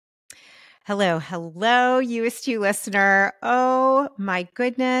Hello, You-est You listener. Oh my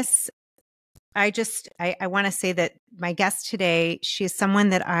goodness. I want to say that my guest today, she is someone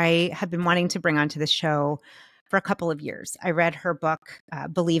that I have been wanting to bring onto the show for a couple of years. I read her book,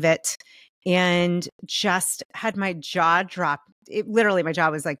 Believe It, and just had my jaw drop. Literally, my jaw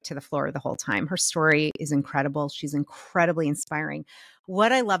was like to the floor the whole time. Her story is incredible. She's incredibly inspiring.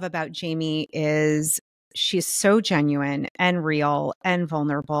 What I love about Jamie is she's so genuine and real and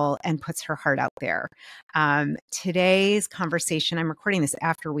vulnerable and puts her heart out there. Today's conversation, I'm recording this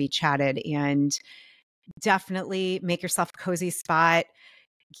after we chatted, and definitely make yourself a cozy spot,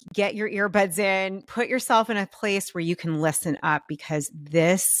 get your earbuds in, put yourself in a place where you can listen up, because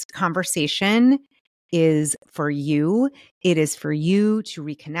this conversation is for you. It is for you to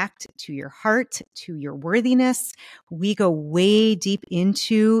reconnect to your heart, to your worthiness. We go way deep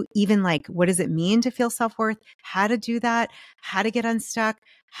into even like, what does it mean to feel self-worth? How to do that, how to get unstuck,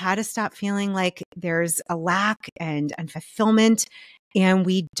 how to stop feeling like there's a lack and unfulfillment. And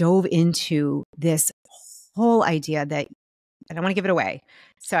we dove into this whole idea that I don't want to give it away,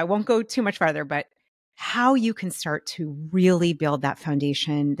 so I won't go too much farther, but how you can start to really build that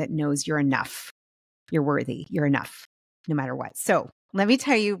foundation that knows you're enough. You're worthy. You're enough no matter what. So let me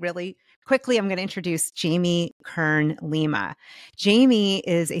tell you really quickly, I'm going to introduce Jamie Kern Lima. Jamie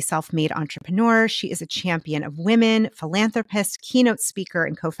is a self-made entrepreneur. She is a champion of women, philanthropist, keynote speaker,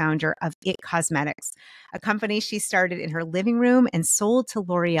 and co-founder of You-est Cosmetics, a company she started in her living room and sold to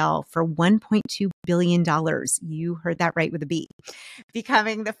L'Oreal for $1.2 billion. You heard that right with a B.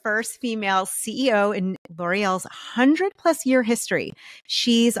 Becoming the first female CEO in L'Oreal's 100-plus year history.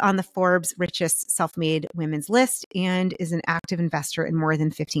 She's on the Forbes Richest self-made women's list and is an active investor in more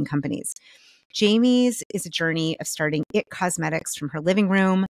than 15 companies. Jamie's is a journey of starting You-est Cosmetics from her living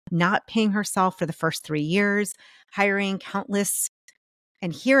room, not paying herself for the first 3 years, hearing countless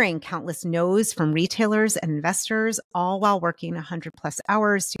no's from retailers and investors, all while working 100-plus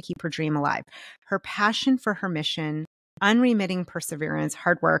hours to keep her dream alive. Her passion for her mission, unremitting perseverance,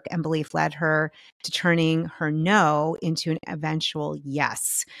 hard work, and belief led her to turning her no into an eventual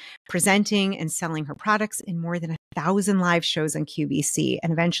yes, presenting and selling her products in more than 1,000 live shows on QVC,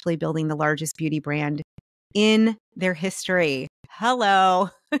 and eventually building the largest beauty brand in their history. Hello,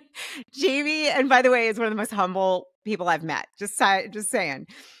 Jamie. And by the way, is one of the most humble people I've met. Just saying.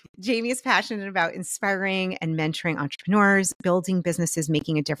 Jamie is passionate about inspiring and mentoring entrepreneurs, building businesses,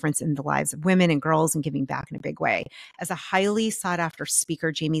 making a difference in the lives of women and girls, and giving back in a big way. As a highly sought after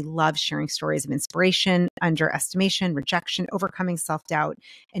speaker, Jamie loves sharing stories of inspiration, underestimation, rejection, overcoming self-doubt,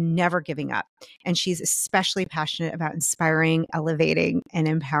 and never giving up. And she's especially passionate about inspiring, elevating, and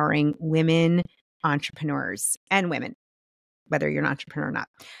empowering women entrepreneurs and women, whether you're an entrepreneur or not.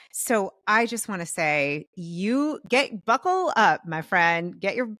 So I just want to say, buckle up, my friend,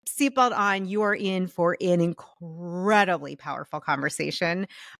 get your seatbelt on. You are in for an incredibly powerful conversation.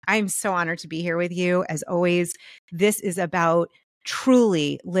 I'm so honored to be here with you. As always, this is about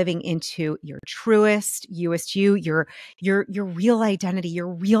truly living into your truest You-est You, your real identity, your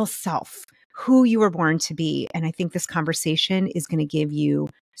real self, who you were born to be. And I think this conversation is going to give you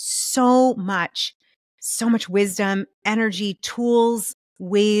so much wisdom, energy, tools,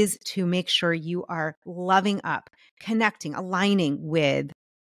 ways to make sure you are loving up, connecting, aligning with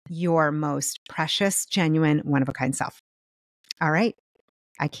your most precious, genuine, one-of-a-kind self. All right.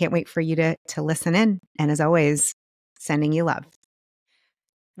 I can't wait for you to listen in. And as always, sending you love.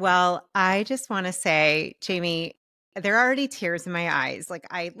 Well, I just want to say, Jamie, there are already tears in my eyes. Like,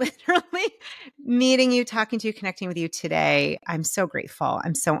 I literally meeting you, talking to you, connecting with you today. I'm so grateful.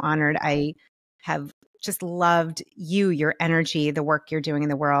 I'm so honored. I have just loved you, your energy, the work you're doing in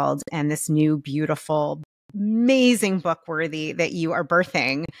the world, and this new, beautiful, amazing book, Worthy, that you are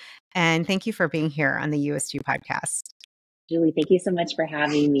birthing. And thank you for being here on the You-est You podcast. Julie, thank you so much for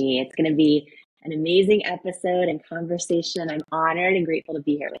having me. It's going to be an amazing episode and conversation. I'm honored and grateful to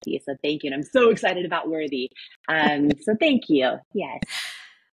be here with you. So thank you. And I'm so excited about Worthy. So thank you. Yes.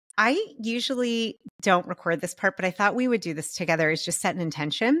 I usually don't record this part, but I thought we would do this together, is just set an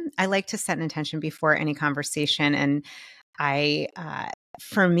intention. I like to set an intention before any conversation. And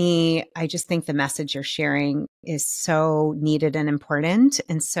for me, I just think the message you're sharing is so needed and important.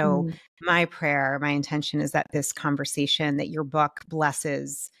 And so my prayer, my intention is that this conversation, that your book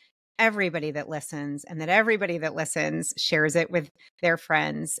blesses everybody that listens, and that everybody that listens shares it with their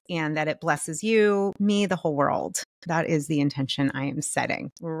friends, and that it blesses you, me, the whole world. That is the intention I am setting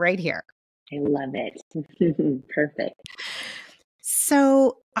right here. I love it. Perfect.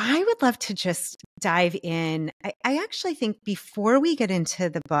 So I would love to just dive in. I actually think before we get into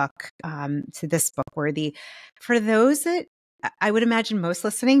the book, to this book, Worthy, for those that I would imagine most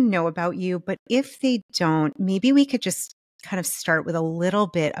listening know about you, but if they don't, maybe we could just kind of start with a little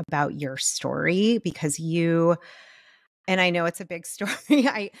bit about your story, because and I know it's a big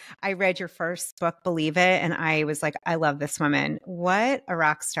story. I read your first book, Believe It, and I was like, I love this woman. What a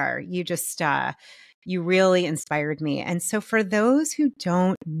rock star. You just, you really inspired me. And so for those who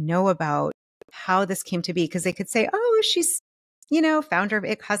don't know about how this came to be, because they could say, oh, she's, founder of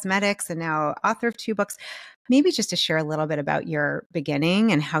It Cosmetics and now author of 2 books, maybe just to share a little bit about your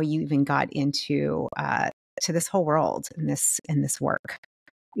beginning and how you even got into, to this whole world and this work.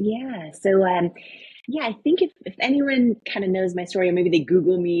 Yeah. So, I think if anyone kind of knows my story, or maybe they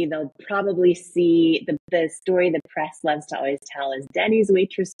Google me, they'll probably see the story the press loves to always tell is Denny's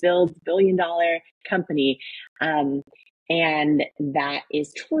waitress builds $1 billion company. And that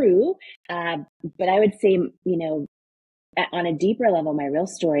is true. But I would say, on a deeper level, my real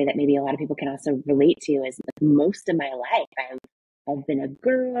story that maybe a lot of people can also relate to is most of my life, I've been a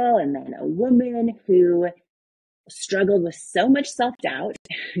girl and then a woman who struggled with so much self-doubt,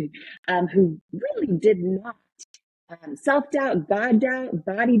 who really did not, self-doubt, God doubt,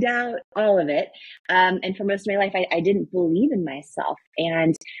 body doubt, all of it. And for most of my life, I didn't believe in myself.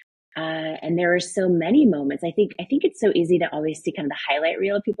 And there were so many moments. I think it's so easy to always see kind of the highlight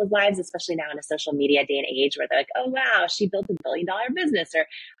reel of people's lives, especially now in a social media day and age where they're like, oh, wow, she built $1 billion business, or,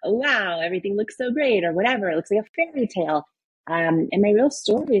 oh, wow, everything looks so great, or whatever. It looks like a fairy tale. And my real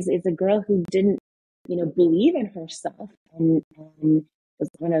story is a girl who didn't, believe in herself and was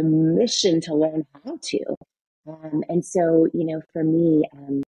on a mission to learn how to. And so, for me,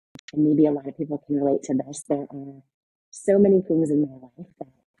 and maybe a lot of people can relate to this, there are so many things in my life that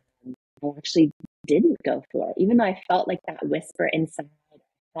I actually didn't go for, even though I felt like that whisper inside. I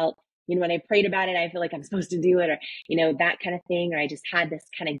felt, when I prayed about it, I feel like I'm supposed to do it, or, that kind of thing. Or I just had this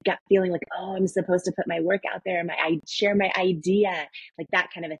kind of gut feeling like, oh, I'm supposed to put my work out there, and I share my idea, like that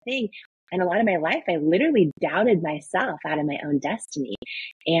kind of a thing. And a lot of my life, I literally doubted myself out of my own destiny.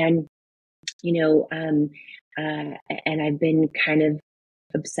 And, and I've been kind of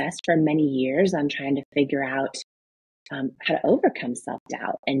obsessed for many years on trying to figure out how to overcome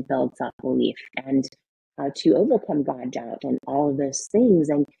self-doubt and build self-belief, and how to overcome God doubt and all of those things.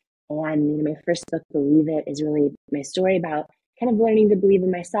 And my first book, Believe It, is really my story about kind of learning to believe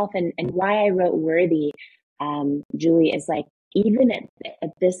in myself. And why I wrote Worthy, Julie, is like, even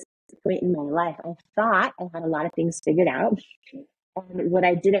at this point in my life, I thought I had a lot of things figured out. And what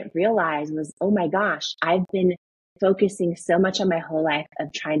I didn't realize was, oh my gosh, I've been focusing so much on my whole life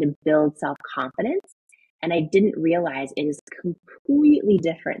of trying to build self-confidence. And I didn't realize it is completely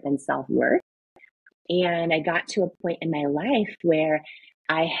different than self-worth. And I got to a point in my life where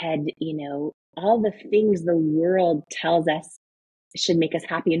I had, all the things the world tells us should make us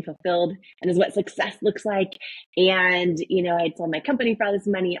happy and fulfilled, and is what success looks like. And, I had sold my company for all this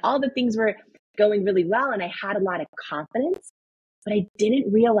money. All the things were going really well, and I had a lot of confidence, but I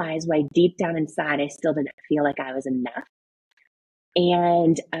didn't realize why deep down inside I still didn't feel like I was enough.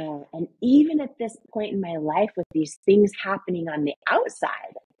 And even at this point in my life, with these things happening on the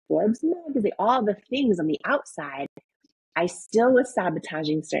outside, Forbes magazine, all the things on the outside, I still was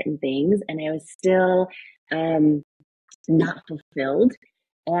sabotaging certain things, and I was still not fulfilled.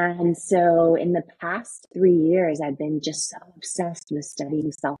 And so in the past 3 years, I've been just so obsessed with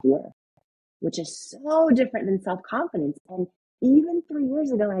studying self-worth, which is so different than self-confidence. And even 3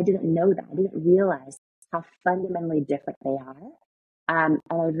 years ago, I didn't know that. I didn't realize how fundamentally different they are. And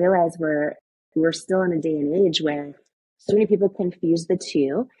I realize we're still in a day and age where so many people confuse the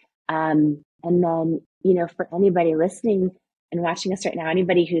two. And then, for anybody listening and watching us right now,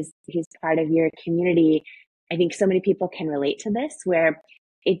 anybody who's part of your community, I think so many people can relate to this, where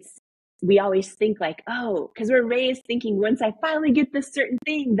we always think like, oh, because we're raised thinking, once I finally get this certain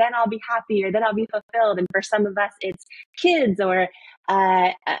thing, then I'll be happy, or then I'll be fulfilled. And for some of us, it's kids, or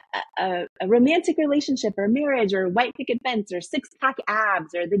a romantic relationship, or marriage, or white picket fence, or 6-pack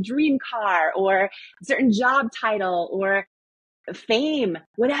abs, or the dream car, or a certain job title, or fame,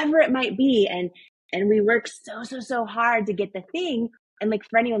 whatever it might be. And we work so hard to get the thing. And like,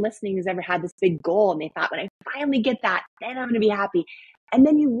 for anyone listening who's ever had this big goal and they thought, when I finally get that, then I'm going to be happy. And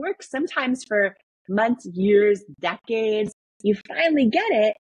then you work sometimes for months, years, decades, you finally get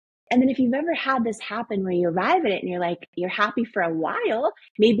it. And then if you've ever had this happen where you arrive at it and you're like, you're happy for a while,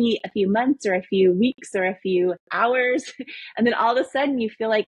 maybe a few months or a few weeks or a few hours, and then all of a sudden you feel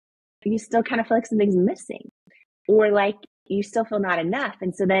like you still kind of feel like something's missing, or like you still feel not enough.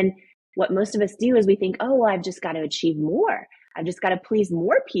 And so then what most of us do is we think, oh, well, I've just got to achieve more. I've just got to please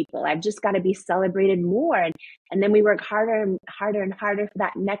more people. I've just got to be celebrated more. And then we work harder and harder and harder for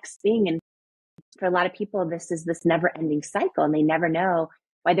that next thing. And for a lot of people, this is this never ending cycle, and they never know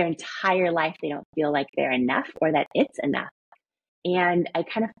why their entire life they don't feel like they're enough or that it's enough. And I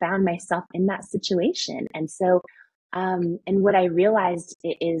kind of found myself in that situation. And so, and what I realized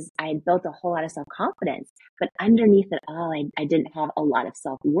is I had built a whole lot of self-confidence, but underneath it all, I didn't have a lot of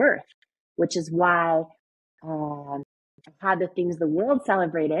self-worth, which is why I had the things the world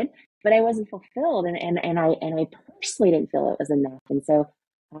celebrated, but I wasn't fulfilled. And I personally didn't feel it was enough. And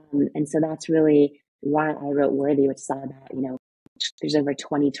so that's really why I wrote Worthy, which is all about, there's over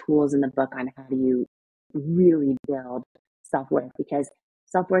 20 tools in the book on how do you really build self-worth, because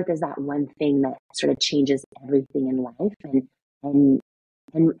self-worth is that one thing that sort of changes everything in life. And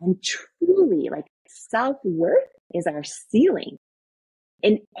truly, like, self-worth is our ceiling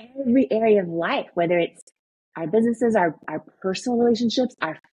in every area of life, whether it's our businesses, our personal relationships,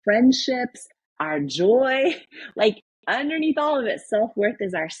 our friendships, our joy. Like, underneath all of it, self-worth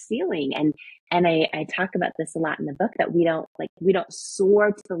is our ceiling. And I talk about this a lot in the book, that we don't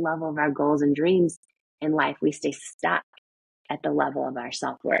soar to the level of our goals and dreams in life. We stay stuck at the level of our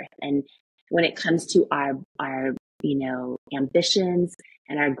self-worth. And when it comes to our ambitions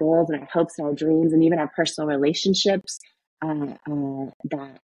and our goals and our hopes and our dreams, and even our personal relationships, that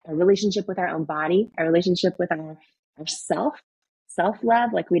our relationship with our own body, our relationship with our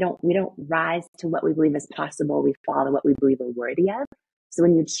self-love, like we don't rise to what we believe is possible. We fall to what we believe we're worthy of. So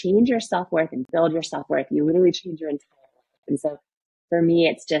when you change your self-worth and build your self-worth, you literally change your entire life. And so for me,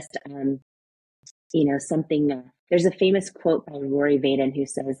 it's just, something, there's a famous quote by Rory Vaden who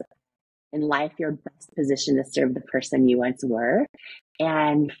says, in life, you're best positioned to serve the person you once were.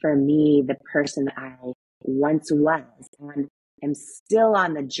 And for me, the person I once was, and am still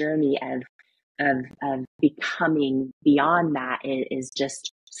on the journey of becoming beyond that, is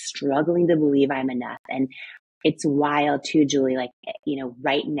just struggling to believe I'm enough. And it's wild too, Julie, like,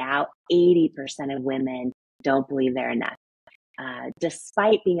 right now, 80% of women don't believe they're enough,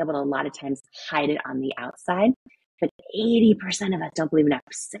 despite being able to a lot of times hide it on the outside. But 80% of us don't believe enough.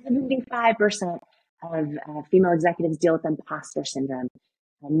 75% of female executives deal with imposter syndrome.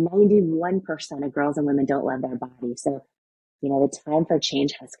 And 91% of girls and women don't love their body. So, the time for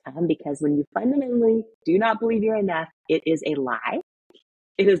change has come, because when you fundamentally do not believe you're enough, it is a lie.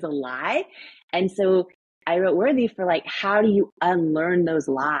 It is a lie. And so I wrote Worthy for, like, how do you unlearn those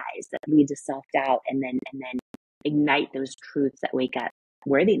lies that lead to self-doubt, and then ignite those truths that wake up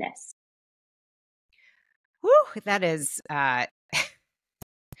worthiness. Whew, that is,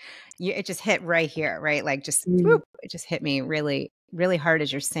 it just hit right here, right? Like, just, whoop, it just hit me really, really hard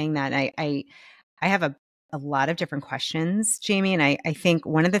as you're saying that. And I have a lot of different questions, Jamie. And I think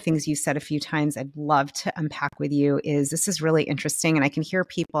one of the things you said a few times I'd love to unpack with you is, this is really interesting. And I can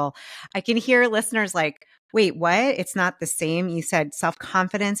hear listeners like, wait, what? It's not the same. You said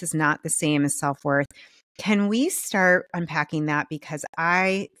self-confidence is not the same as self-worth. Can we start unpacking that? Because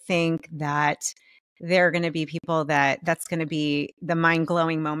I think that there are going to be people that's going to be the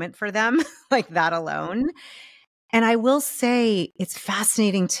mind-blowing moment for them, like that alone. And I will say, it's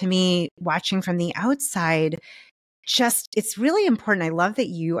fascinating to me watching from the outside. It's really important. I love that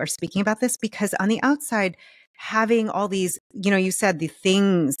you are speaking about this, because on the outside, having all these, you said the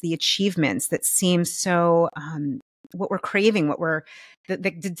things, the achievements that seem so, what we're craving, what we're,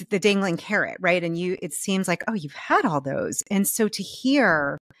 the dangling carrot, right? And it seems like, oh, you've had all those. And so to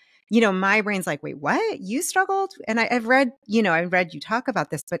hear, my brain's like, wait, what? You struggled? And I've read you talk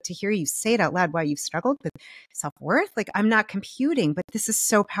about this, but to hear you say it out loud, why you've struggled with self-worth, like, I'm not computing, but this is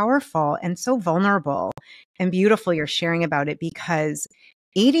so powerful and so vulnerable and beautiful you're sharing about it, because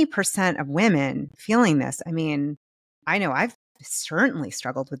 80% of women feeling this, I mean, I know I've certainly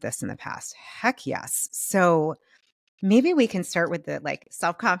struggled with this in the past. Heck yes. So maybe we can start with the, like,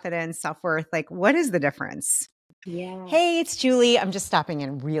 self-confidence, self-worth, like, what is the difference? Yeah. Hey, it's Julie. I'm just stopping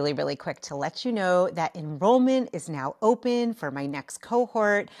in really, really quick to let you know that enrollment is now open for my next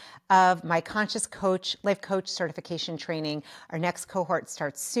cohort of my Conscious Coach, Life Coach certification training. Our next cohort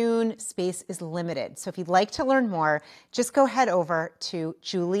starts soon. Space is limited. So if you'd like to learn more, just go head over to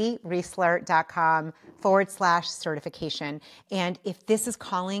juliereisler.com/certification. And if this is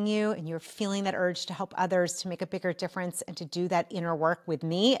calling you and you're feeling that urge to help others, to make a bigger difference, and to do that inner work with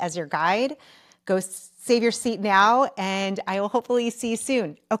me as your guide, go save your seat now, and I will hopefully see you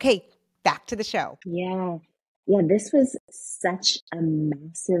soon. Okay, back to the show. Yeah. This was such a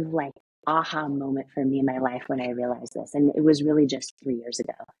massive, like, aha moment for me in my life when I realized this. And it was really just 3 years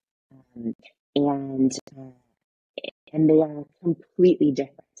ago. And they are completely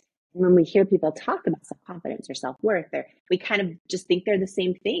different. And when we hear people talk about self-confidence or self-worth, we kind of just think they're the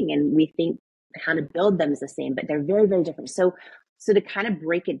same thing. And we think how to build them is the same, but they're very, very different. So So to kind of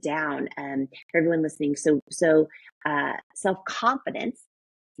break it down, for everyone listening, self-confidence,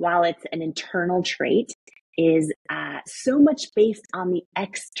 while it's an internal trait, is so much based on the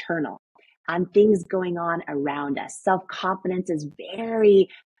external, on things going on around us. Self-confidence is very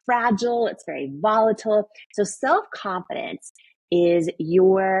fragile. It's very volatile. So self-confidence is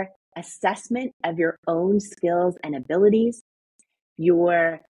your assessment of your own skills and abilities,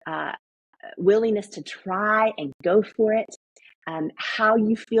 your willingness to try and go for it, how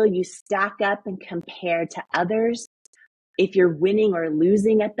you feel you stack up and compare to others, if you're winning or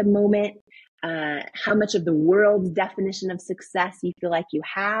losing at the moment, how much of the world's definition of success you feel like you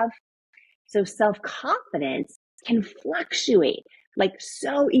have. So self-confidence can fluctuate like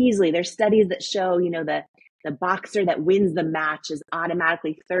so easily. There's studies that show, the boxer that wins the match is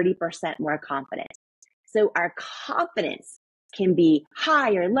automatically 30% more confident. So our confidence can be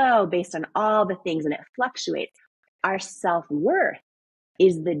high or low based on all the things, and it fluctuates. Our self-worth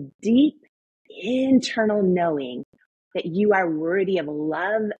is the deep internal knowing that you are worthy of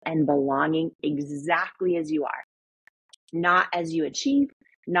love and belonging exactly as you are, not as you achieve,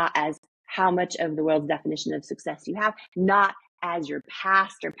 not as how much of the world's definition of success you have, not as your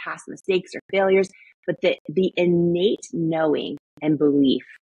past or past mistakes or failures, but the innate knowing and belief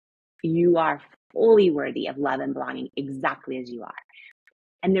you are fully worthy of love and belonging exactly as you are.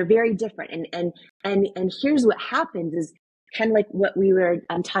 And they're very different. And here's what happens is kind of like what we were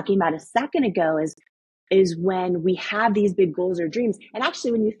talking about a second ago is when we have these big goals or dreams. And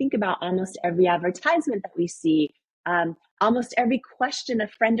actually, when you think about almost every advertisement that we see, almost every question a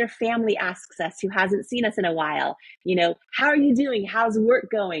friend or family asks us who hasn't seen us in a while, how are you doing? How's work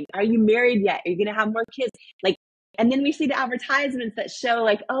going? Are you married yet? Are you going to have more kids? And then we see the advertisements that show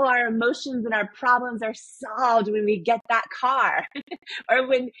our emotions and our problems are solved when we get that car or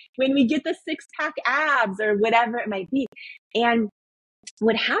when we get the 6-pack abs or whatever it might be. And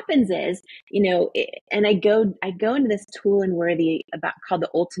what happens is, and I go into this tool in Worthy called the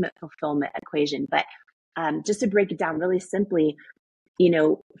ultimate fulfillment equation. But just to break it down really simply,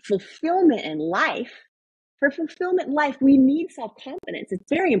 fulfillment in life, for fulfillment in life, we need self-confidence. It's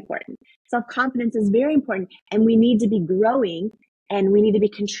very important. Self-confidence is very important, and we need to be growing, and we need to be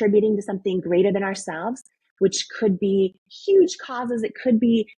contributing to something greater than ourselves, which could be huge causes. It could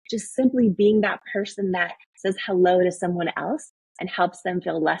be just simply being that person that says hello to someone else and helps them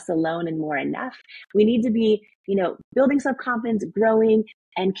feel less alone and more enough. We need to be, building self-confidence, growing,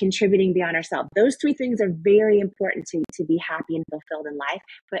 and contributing beyond ourselves. Those 3 things are very important to be happy and fulfilled in life,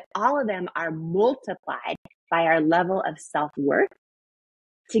 but all of them are multiplied by our level of self-worth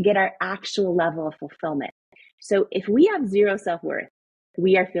to get our actual level of fulfillment. So if we have 0 self-worth,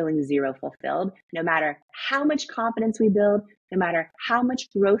 we are feeling 0 fulfilled, no matter how much confidence we build, no matter how much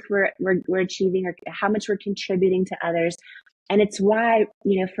growth we're achieving or how much we're contributing to others. And it's why,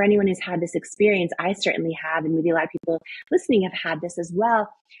 for anyone who's had this experience, I certainly have, and maybe a lot of people listening have had this as well,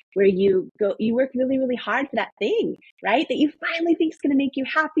 where you work really, really hard for that thing, right? That you finally think is going to make you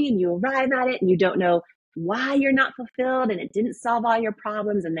happy, and you arrive at it and you don't know why you're not fulfilled, and it didn't solve all your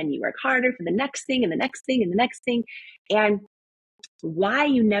problems. And then you work harder for the next thing and the next thing and the next thing. And why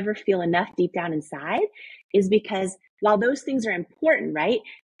you never feel enough deep down inside is because while those things are important, right?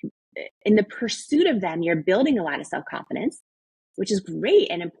 In the pursuit of them, you're building a lot of self-confidence, which is great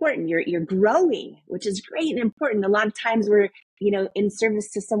and important. You're growing, which is great and important. A lot of times we're, in service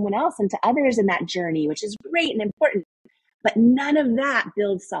to someone else and to others in that journey, which is great and important. But none of that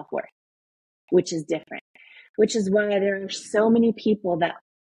builds self-worth, which is different, which is why there are so many people that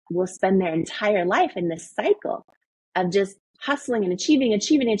will spend their entire life in this cycle of just hustling and achieving.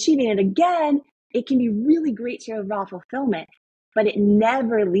 And again, it can be really great to your overall fulfillment, but it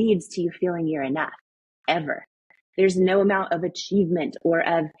never leads to you feeling you're enough, ever. There's no amount of achievement or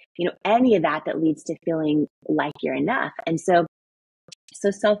of, any of that leads to feeling like you're enough. And so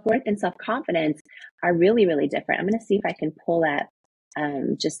self-worth and self-confidence are really, really different. I'm going to see if I can pull up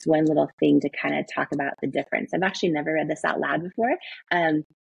just one little thing to kind of talk about the difference. I've actually never read this out loud before,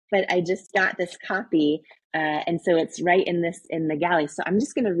 but I just got this copy. And so it's right in the galley. So I'm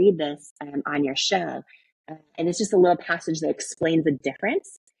just going to read this on your show. And it's just a little passage that explains the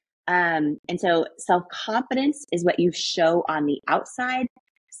difference. And so self-confidence is what you show on the outside.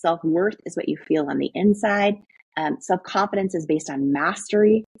 Self-worth is what you feel on the inside. Self-confidence is based on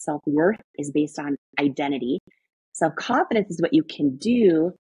mastery. Self-worth is based on identity. Self-confidence is what you can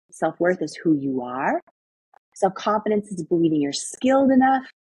do. Self-worth is who you are. Self-confidence is believing you're skilled enough.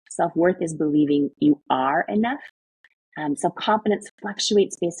 Self-worth is believing you are enough. Self-confidence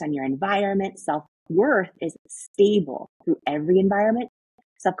fluctuates based on your environment. Self-worth is stable through every environment.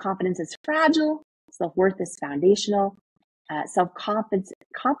 Self-confidence is fragile. Self-worth is foundational.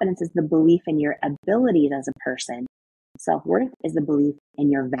 Confidence is the belief in your abilities as a person. Self-worth is the belief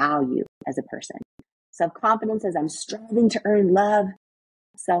in your value as a person. Self-confidence is I'm striving to earn love.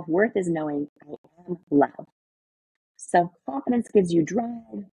 Self-worth is knowing I am love. Self-confidence gives you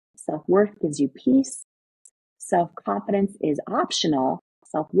drive. Self-worth gives you peace. Self-confidence is optional.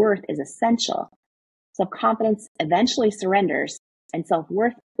 Self-worth is essential. Self-confidence eventually surrenders, and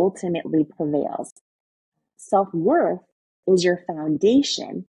self-worth ultimately prevails. Self-worth is your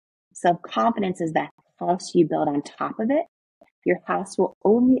foundation. Self-confidence is that house you build on top of it. Your house will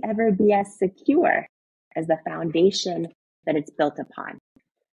only ever be as secure as the foundation that it's built upon.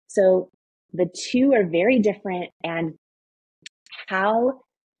 So the two are very different, and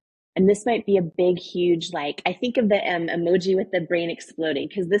this might be a big, huge, like, I think of the emoji with the brain exploding,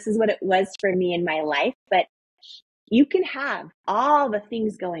 because this is what it was for me in my life. But you can have all the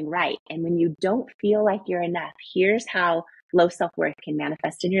things going right, and when you don't feel like you're enough, here's how low self-worth can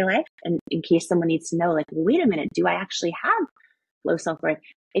manifest in your life. And in case someone needs to know, like, well, wait a minute, do I actually have low self-worth?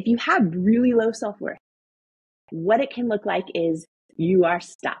 If you have really low self-worth, what it can look like is you are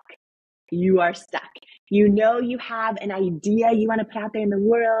stuck. You are stuck. You know you have an idea you want to put out there in the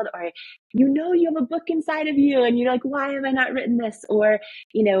world, or you know you have a book inside of you and you're like, why have I not written this? Or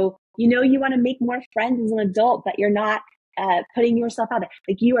you want to make more friends as an adult, but you're not putting yourself out there.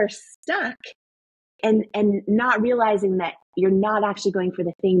 Like, you are stuck and not realizing that you're not actually going for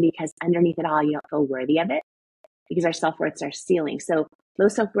the thing, because underneath it all, you don't feel worthy of it, because our self-worth's our ceiling. So low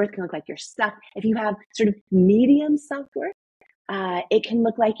self-worth can look like you're stuck. If you have sort of medium self-worth, it can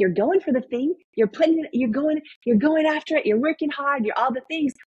look like you're going for the thing, you're going after it, you're working hard, you're all the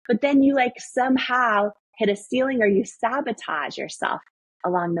things, but then you like somehow hit a ceiling, or you sabotage yourself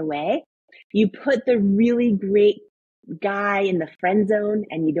along the way. You put the really great guy in the friend zone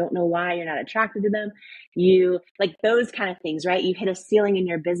and you don't know why you're not attracted to them. You like those kind of things, right? You hit a ceiling in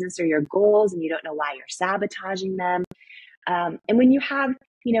your business or your goals and you don't know why you're sabotaging them. And when you have,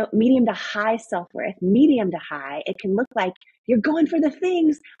 medium to high self-worth, medium to high, it can look like you're going for the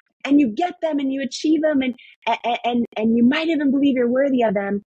things and you get them and you achieve them and you might even believe you're worthy of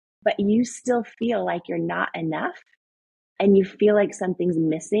them, but you still feel like you're not enough and you feel like something's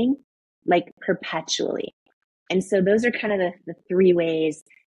missing, like perpetually. And so those are kind of the three ways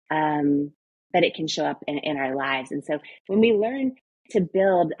that it can show up in our lives. And so when we learn to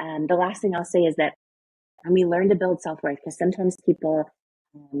build, the last thing I'll say is that when we learn to build self-worth, because sometimes people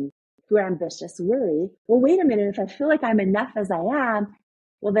who are ambitious worry, well, wait a minute, if I feel like I'm enough as I am,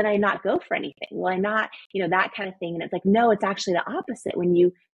 well, then I not go for anything. Will I not, that kind of thing. And it's like, no, it's actually the opposite. When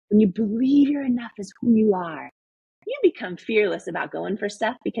you believe you're enough as who you are, you become fearless about going for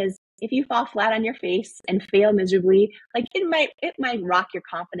stuff, because if you fall flat on your face and fail miserably, like it might rock your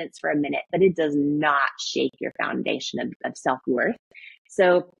confidence for a minute, but it does not shake your foundation of self-worth.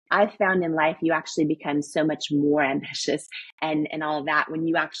 So I've found in life, you actually become so much more ambitious and all of that when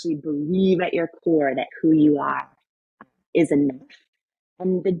you actually believe at your core that who you are is enough.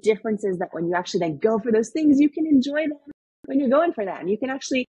 And the difference is that when you actually then go for those things, you can enjoy them when you're going for them. You can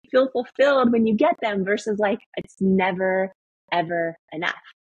actually feel fulfilled when you get them versus like, it's never, ever enough.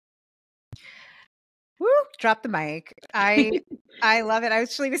 Woo, drop the mic. I love it. I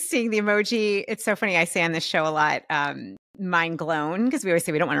actually was seeing the emoji. It's so funny. I say on this show a lot, mind blown, because we always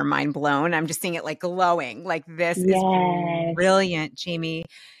say we don't want our mind blown. I'm just seeing it like glowing. Like, this is brilliant, Jamie.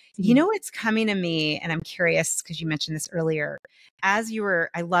 You know what's coming to me, and I'm curious because you mentioned this earlier. I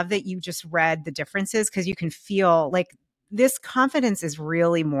love that you just read the differences, because you can feel like this confidence is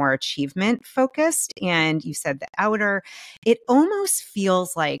really more achievement focused. And you said the outer, it almost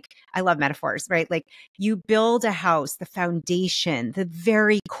feels like, I love metaphors, right? Like, you build a house, the foundation, the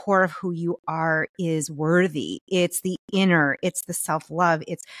very core of who you are is worthy. It's the inner, it's the self-love.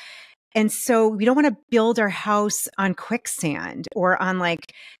 And so we don't want to build our house on quicksand or on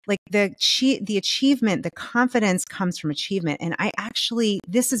like the achievement, the confidence comes from achievement. And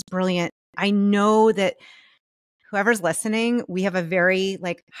this is brilliant. I know that whoever's listening, we have a very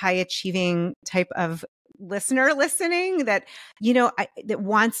like high achieving type of listener listening that, that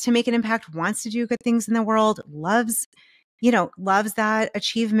wants to make an impact, wants to do good things in the world, loves that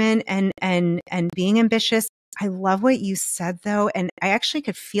achievement and being ambitious. I love what you said though. And I actually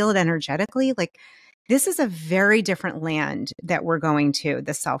could feel it energetically. Like, this is a very different land that we're going to,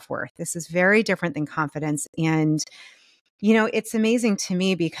 the self-worth. This is very different than confidence. And, it's amazing to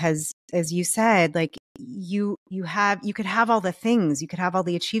me because, as you said, like, you could have all the things, you could have all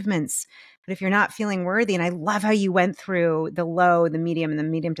the achievements, but if you're not feeling worthy, and I love how you went through the low, the medium, and the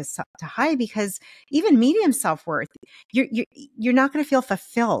medium to high, because even medium self-worth, you're not going to feel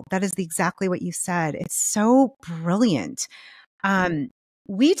fulfilled. That is exactly what you said. It's so brilliant.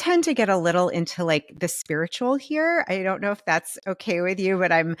 We tend to get a little into like the spiritual here. I don't know if that's okay with you,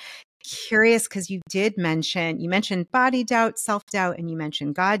 but I'm curious because you mentioned body doubt, self-doubt, and you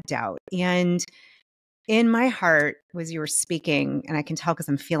mentioned God doubt. And in my heart, as you were speaking, and I can tell because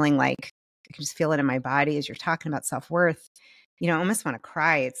I'm feeling like I can just feel it in my body as you're talking about self-worth, I almost want to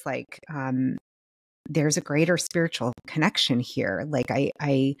cry. It's like there's a greater spiritual connection here. Like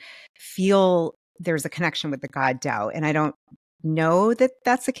I feel there's a connection with the God doubt, and I don't know that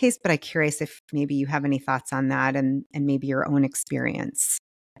that's the case, but I'm curious if maybe you have any thoughts on that and maybe your own experience.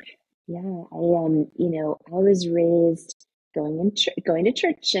 Yeah, I was raised going to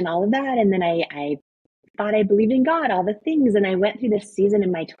church and all of that, and then I thought I believed in God, all the things, and I went through this season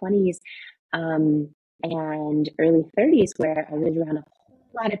in my 20s and early 30s where I was around a whole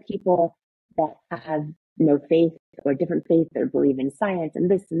lot of people that have no faith or different faith or believe in science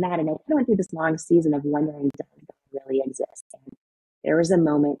and this and that, and I kind of went through this long season of wondering, does God really exist? And there was a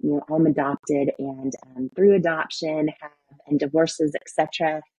moment, I'm adopted, and through adoption, and divorces,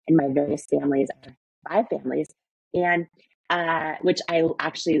 etc., in my various families, I have 5 families, and which I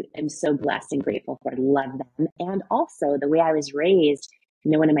actually am so blessed and grateful for. I love them, and also the way I was raised.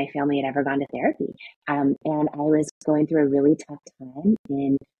 No one in my family had ever gone to therapy, and I was going through a really tough time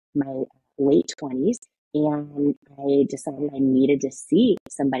in my late 20s, and I decided I needed to see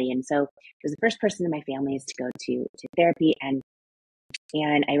somebody, and so it was the first person in my family is to go to therapy, and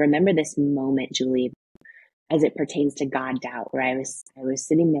I remember this moment, Julie, as it pertains to God doubt, where I was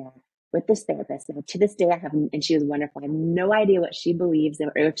sitting there with this therapist. And to this day, and she was wonderful. I have no idea what she believes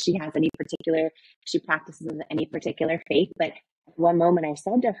or if she has she practices any particular faith. But at one moment I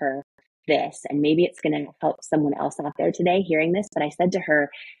said to her this, and maybe it's going to help someone else out there today hearing this, but I said to her,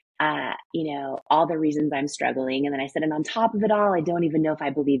 all the reasons I'm struggling. And then I said, and on top of it all, I don't even know if I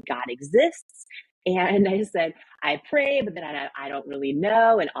believe God exists. And I said, I pray, but then I don't really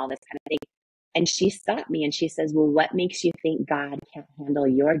know, and all this kind of thing. And she stopped me and she says, well, what makes you think God can't handle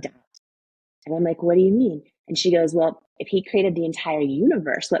your doubt? And I'm like, what do you mean? And she goes, well, if he created the entire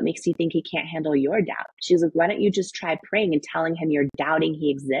universe, what makes you think he can't handle your doubt? She's like, why don't you just try praying and telling him you're doubting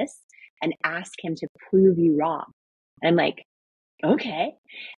he exists and ask him to prove you wrong? And I'm like, okay.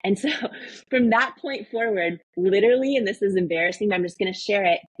 And so from that point forward, literally, and this is embarrassing, but I'm just going to share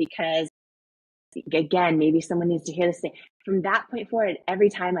it because again, maybe someone needs to hear this thing. From that point forward, every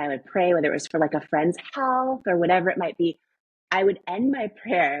time I would pray, whether it was for like a friend's health or whatever it might be, I would end my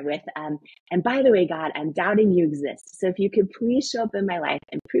prayer with, and by the way, God, I'm doubting you exist. So if you could please show up in my life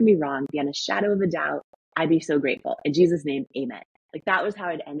and prove me wrong beyond a shadow of a doubt, I'd be so grateful. In Jesus' name, amen. Like that was how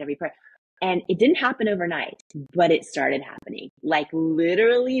I'd end every prayer. And it didn't happen overnight, but it started happening, like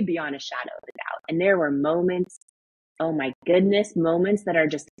literally beyond a shadow of a doubt. And there were moments, oh my goodness, moments that are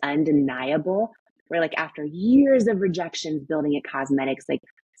just undeniable, where like after years of rejections building at cosmetics, like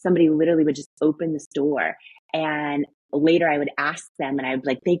somebody literally would just open this door, and later I would ask them and I would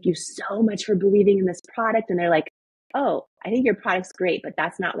like, thank you so much for believing in this product. And they're like, oh, I think your product's great, but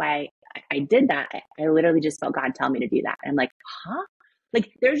that's not why I did that. I literally just felt God tell me to do that. And I'm like, huh?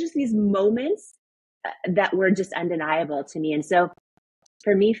 Like there's just these moments that were just undeniable to me. And so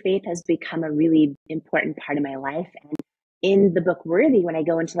for me, faith has become a really important part of my life. And in the book Worthy, when I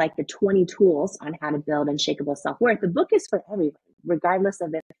go into like the 20 tools on how to build unshakable self-worth, the book is for everyone, regardless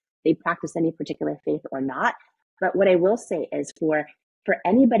of if they practice any particular faith or not. But what I will say is for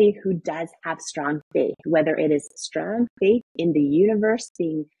anybody who does have strong faith, whether it is strong faith in the universe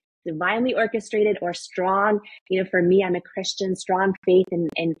being divinely orchestrated or strong, for me, I'm a Christian, strong faith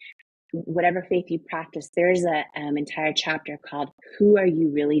in whatever faith you practice, there's a entire chapter called Who Are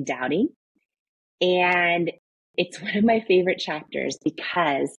You Really Doubting? And it's one of my favorite chapters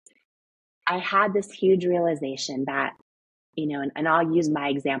because I had this huge realization that, and I'll use my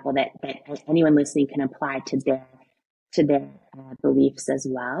example that anyone listening can apply to their beliefs as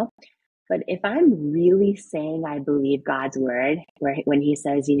well. But if I'm really saying I believe God's word, when he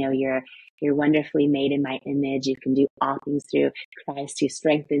says, you're wonderfully made in my image, you can do all things through Christ who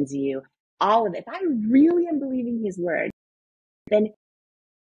strengthens you, all of it. If I really am believing his word, then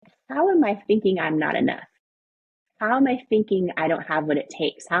how am I thinking I'm not enough? How am I thinking I don't have what it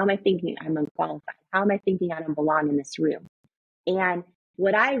takes? How am I thinking I'm unqualified? How am I thinking I don't belong in this room? And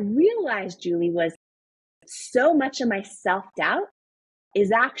what I realized, Julie, was so much of my self-doubt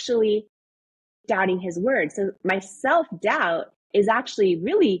is actually doubting his word. So my self-doubt is actually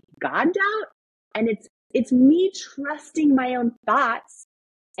really God doubt. And it's me trusting my own thoughts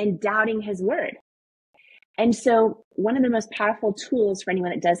and doubting his word. And so one of the most powerful tools for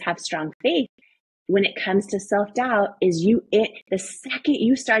anyone that does have strong faith when it comes to self-doubt is the second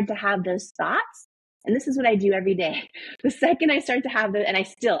you start to have those thoughts, and this is what I do every day. The second I start to have and I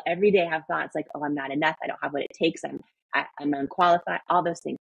still every day have thoughts like, oh, I'm not enough. I don't have what it takes. I'm unqualified, all those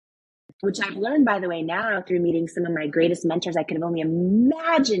things, which I've learned, by the way, now through meeting some of my greatest mentors I could have only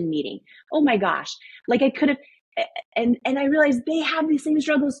imagined meeting. Oh my gosh. Like I could have, and I realized they have these same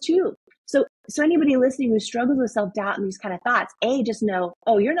struggles too. So anybody listening who struggles with self-doubt and these kind of thoughts, just know,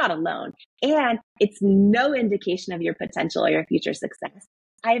 oh, you're not alone. And it's no indication of your potential or your future success.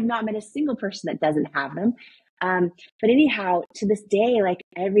 I have not met a single person that doesn't have them. But anyhow, to this day, like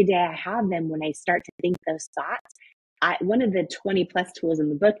every day I have them. When I start to think those thoughts, one of the 20 plus tools in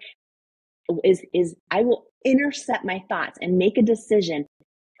the book is I will intercept my thoughts and make a decision.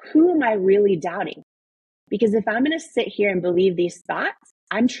 Who am I really doubting? Because if I'm going to sit here and believe these thoughts,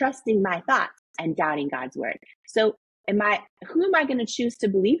 I'm trusting my thoughts and doubting God's word. So who am I going to choose to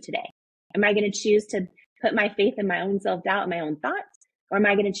believe today? Am I going to choose to put my faith in my own self-doubt and my own thoughts? Or am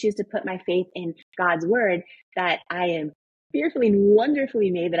I going to choose to put my faith in God's word that I am fearfully and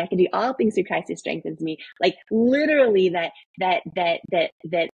wonderfully made, that I can do all things through Christ who strengthens me? Like literally that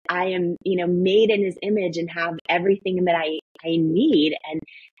I am, made in his image and have everything that I need.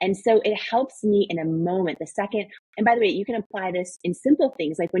 And so it helps me in a moment. The second, and by the way, you can apply this in simple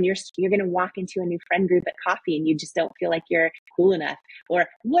things, like when you're going to walk into a new friend group at coffee and you just don't feel like you're cool enough or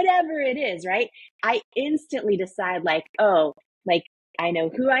whatever it is, right? I instantly decide like, oh, like, I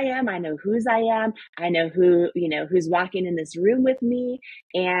know who I am. I know whose I am. I know who's walking in this room with me.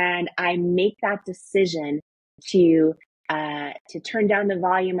 And I make that decision to turn down the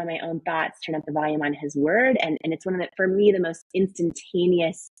volume on my own thoughts, turn up the volume on his word. And it's one of for me, the most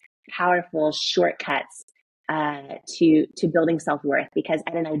instantaneous, powerful shortcuts to building self-worth, because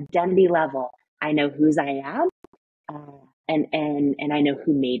at an identity level, I know whose I am. And I know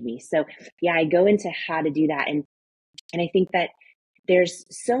who made me. So yeah, I go into how to do that. And I think that there's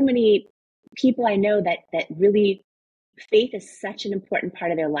so many people I know that really faith is such an important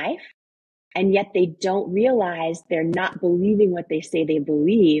part of their life. And yet they don't realize they're not believing what they say they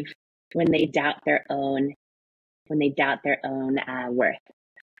believe when they doubt their own worth.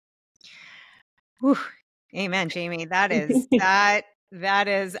 Whew. Amen, Jamie. That is,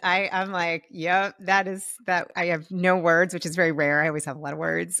 I'm like, yep, that I have no words, which is very rare. I always have a lot of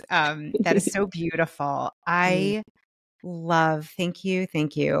words. That is so beautiful. I love, thank you.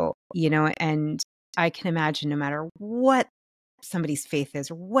 And I can imagine no matter what somebody's faith is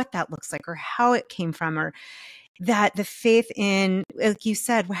or what that looks like or how it came from, or that the faith in, like you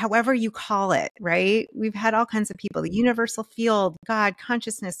said, however you call it, right? We've had all kinds of people, the universal field, God,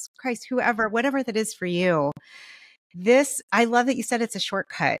 consciousness, Christ, whoever, whatever that is for you. I love that you said it's a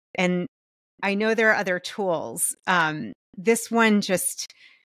shortcut. And I know there are other tools. This one just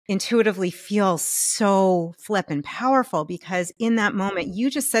intuitively feels so flippin' powerful, because in that moment, you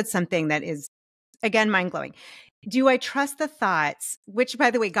just said something that is, again, mind-blowing. Do I trust the thoughts, which, by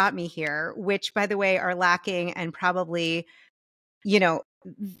the way, got me here, which, by the way, are lacking and probably,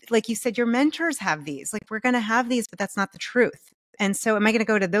 like you said, your mentors have these. Like, we're going to have these, but that's not the truth. And so am I going to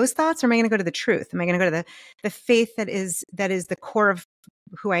go to those thoughts, or am I going to go to the truth? Am I going to go to the faith that is the core of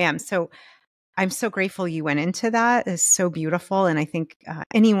who I am? So I'm so grateful you went into that. It's so beautiful. And I think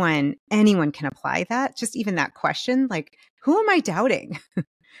anyone can apply that. Just even that question, like, who am I doubting?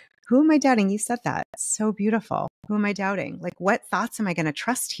 Who am I doubting? You said that. It's so beautiful. Who am I doubting? Like, what thoughts am I going to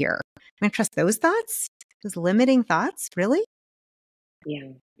trust here? Am I going to trust those thoughts? Those limiting thoughts? Really?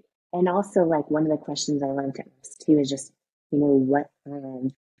 Yeah. And also, like, one of the questions I love to ask too is just, what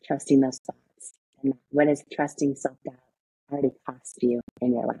trusting those thoughts, and what does trusting self-doubt already cost you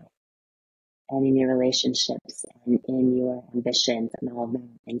in your life and in your relationships and in your ambitions and all of that.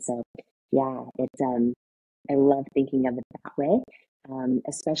 And so, yeah, it's, I love thinking of it that way.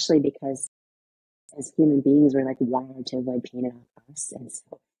 Especially because as human beings, we're like wired to avoid pain at all costs. And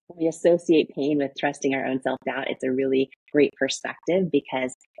so when we associate pain with trusting our own self-doubt, it's a really great perspective,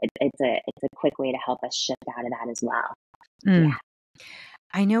 because it's a quick way to help us shift out of that as well. Yeah.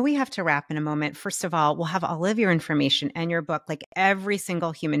 I know we have to wrap in a moment. First of all, we'll have all of your information and your book. Like, every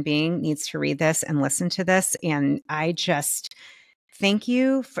single human being needs to read this and listen to this. And I just thank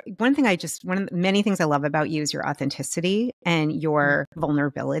you for one of the many things I love about you is your authenticity and your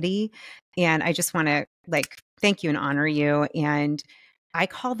vulnerability. And I just want to thank you and honor you. And I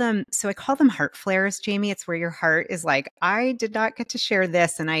call them heart flares, Jamie. It's where your heart is like, I did not get to share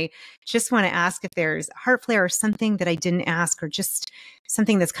this. And I just want to ask if there's a heart flare or something that I didn't ask, or just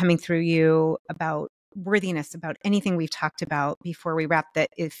something that's coming through you about worthiness, about anything we've talked about before we wrap, that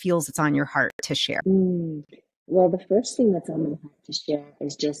it feels it's on your heart to share. Well, the first thing that's on my heart to share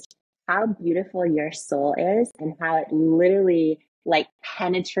is just how beautiful your soul is and how it literally like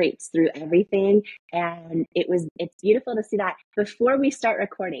penetrates through everything. And it's beautiful to see that before we start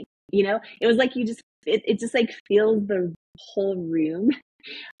recording, it was like it just like fills the whole room.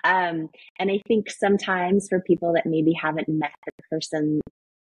 And I think sometimes for people that maybe haven't met the person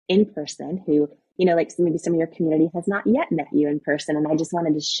in person, who, like maybe some of your community has not yet met you in person. And I just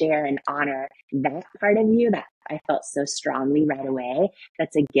wanted to share and honor that part of you that I felt so strongly right away.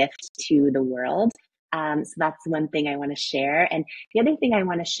 That's a gift to the world. So that's one thing I want to share. And the other thing I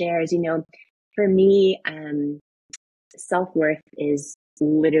want to share is, for me, self-worth is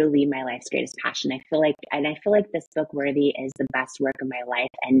literally my life's greatest passion. I feel like this book, Worthy, is the best work of my life.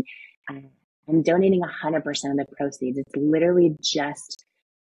 And I'm donating 100% of the proceeds. It's literally just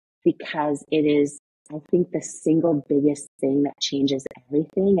because it is, I think, the single biggest thing that changes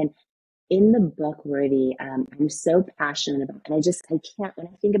everything. And in the book, Worthy, I'm so passionate about, and I can't, when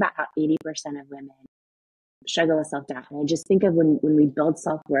I think about how 80% of women struggle with self-doubt, and I just think of when we build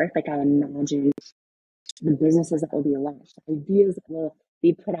self-worth, like I imagine the businesses that will be launched, the ideas that will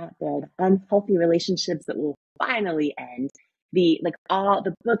be put out there, the unhealthy relationships that will finally end, all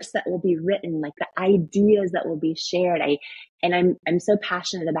the books that will be written, like the ideas that will be shared. I'm so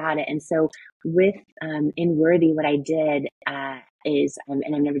passionate about it. And so with in Worthy, what I did is,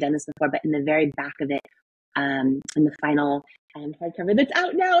 and I've never done this before, but in the very back of it, in the final hardcover that's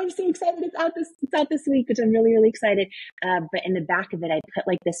out now, I'm so excited. It's out this week, which I'm really, really excited. But in the back of it, I put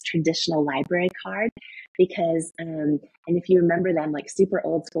like this traditional library card, because and if you remember them, like super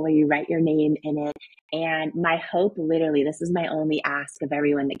old school, where you write your name in it. And my hope, literally, this is my only ask of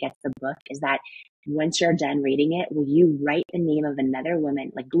everyone that gets the book, is that once you're done reading it, will you write the name of another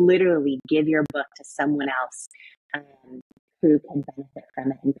woman, like literally give your book to someone else who can benefit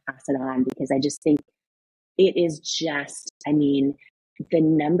from it and pass it on? Because I just think it is just, the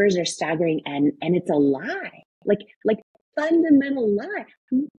numbers are staggering, and it's a lie, like fundamental lie.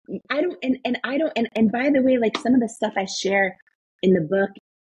 And by the way, like some of the stuff I share in the book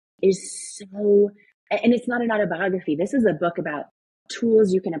is so, and it's not an autobiography. This is a book about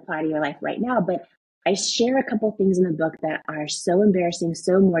tools you can apply to your life right now. But I share a couple things in the book that are so embarrassing,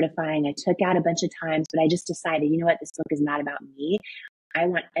 so mortifying. I took out a bunch of times, but I just decided, you know what? This book is not about me. I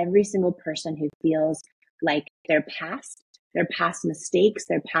want every single person who feels like their past mistakes,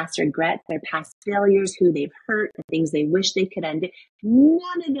 their past regrets, their past failures, who they've hurt, the things they wish they could undo,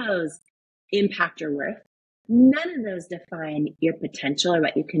 none of those impact your worth. None of those define your potential or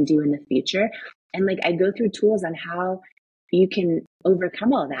what you can do in the future. And like, I go through tools on how you can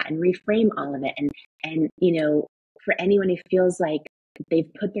overcome all that and reframe all of it. And for anyone who feels like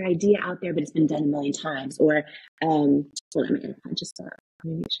they've put their idea out there, but it's been done a million times, or hold on a minute, I just thought,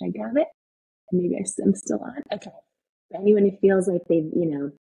 maybe should I grab it? Maybe I'm still on. Okay. For anyone who feels like they've,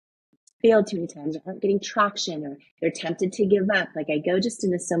 failed too many times, or aren't getting traction, or they're tempted to give up, like I go just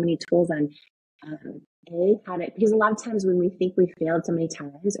into so many tools on because a lot of times when we think we failed so many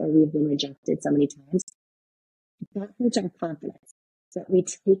times, or we've been rejected so many times, that hurts our confidence. So we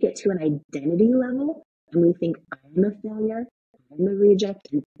take it to an identity level, and we think, I'm a failure, I'm a reject,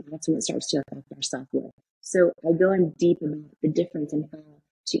 and that's when it starts to affect our self-worth. So I go in deep about the difference in how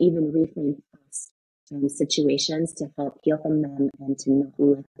to even reframe past situations to help heal from them and to not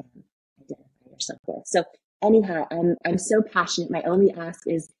let them identify your self-worth. So anyhow, I'm so passionate. My only ask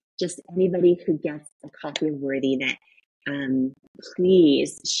is just anybody who gets a copy of Worthy, that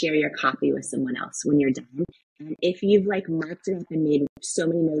please share your copy with someone else when you're done. And if you've like marked it up and made so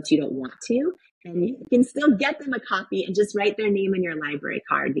many notes you don't want to, then you can still get them a copy and just write their name in your library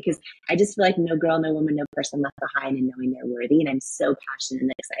card, because I just feel like no girl, no woman, no person left behind in knowing they're worthy. And I'm so passionate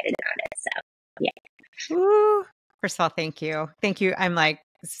and excited about it. So yeah. Ooh. First of all, thank you. Thank you. I'm like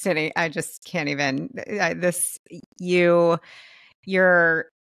sitting, I just can't even, you're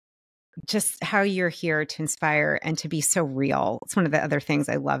just how you're here to inspire and to be so real. It's one of the other things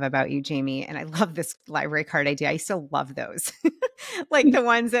I love about you, Jamie. And I love this library card idea. I still love those. Like the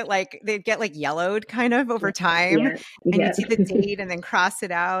ones that like, they get like yellowed kind of over time. Yeah. And you see the date and then cross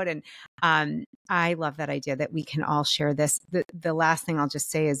it out. And I love that idea that we can all share this. The last thing I'll just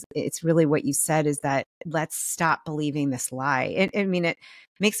say is it's really what you said is that let's stop believing this lie. I mean, it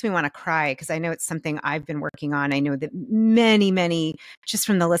makes me want to cry because I know it's something I've been working on. I know that many, just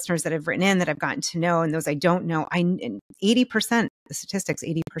from the listeners that have written in that I've gotten to know and those I don't know, 80%, the statistics,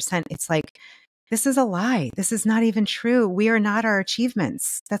 80%, it's like, this is a lie. This is not even true. We are not our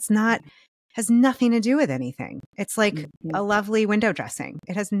achievements. Has nothing to do with anything. It's like a lovely window dressing.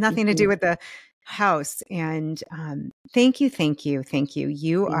 It has nothing to do with the house. And thank you.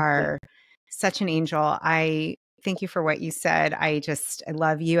 You are such an angel. I thank you for what you said. I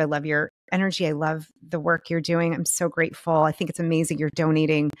love you. I love your energy. I love the work you're doing. I'm so grateful. I think it's amazing you're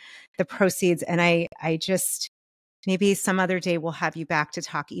donating the proceeds. And I just, maybe some other day we'll have you back to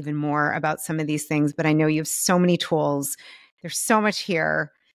talk even more about some of these things. But I know you have so many tools. There's so much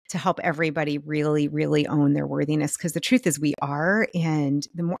here to help everybody really, really own their worthiness. Because the truth is we are. And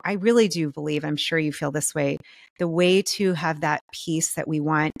the more I really do believe, I'm sure you feel this way, the way to have that peace that we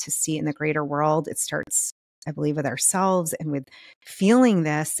want to see in the greater world, it starts, I believe, with ourselves and with feeling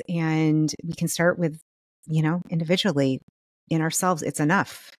this. And we can start with, individually in ourselves. It's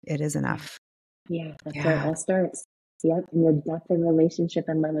enough. It is enough. Yeah, that's where it all starts. Yep. And your depth in relationship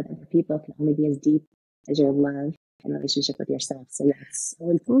and love with other people can only be as deep as your love and relationship with yourself. So yeah, it's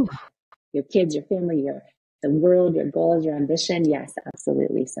so important. Your kids, your family, the world, your goals, your ambition. Yes,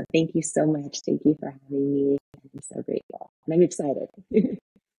 absolutely. So thank you so much. Thank you for having me. I'm so grateful. And I'm excited.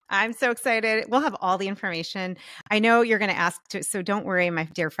 I'm so excited. We'll have all the information. I know you're going to ask, so don't worry, my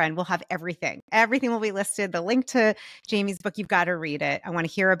dear friend. We'll have everything. Everything will be listed. The link to Jamie's book, you've got to read it. I want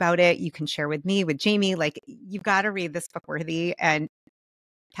to hear about it. You can share with me, with Jamie. Like, you've got to read this book, Worthy, and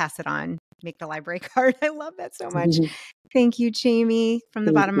pass it on. Make the library card. I love that so much. Thank you, Jamie, from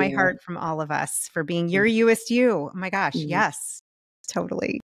the bottom of my heart, from all of us, for being your You-est You. Oh my gosh. Yes,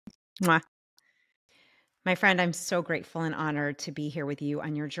 totally. Mwah. My friend, I'm so grateful and honored to be here with you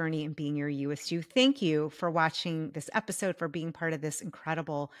on your journey and being your You-est You. Thank you for watching this episode, for being part of this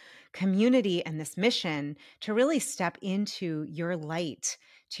incredible community and this mission to really step into your light,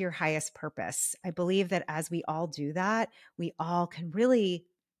 to your highest purpose. I believe that as we all do that, we all can really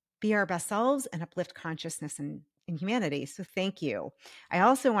be our best selves and uplift consciousness in humanity. So thank you. I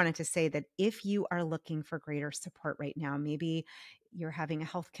also wanted to say that if you are looking for greater support right now, maybe you're having a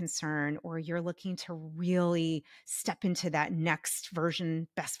health concern or you're looking to really step into that next version,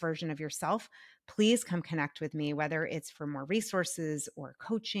 best version of yourself, please come connect with me, whether it's for more resources or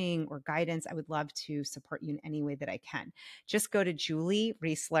coaching or guidance. I would love to support you in any way that I can. Just go to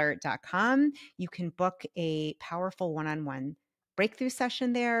juliereisler.com. You can book a powerful one-on-one breakthrough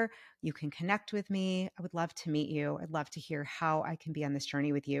session there. You can connect with me. I would love to meet you. I'd love to hear how I can be on this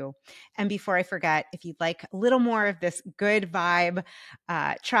journey with you. And before I forget, if you'd like a little more of this good vibe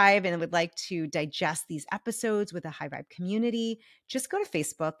tribe and would like to digest these episodes with a high vibe community, just go to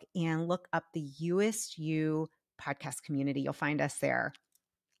Facebook and look up the You-est You Podcast community. You'll find us there.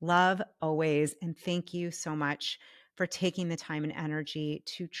 Love always. And thank you so much for taking the time and energy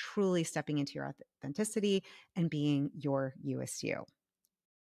to truly stepping into your authenticity and being your You-est You.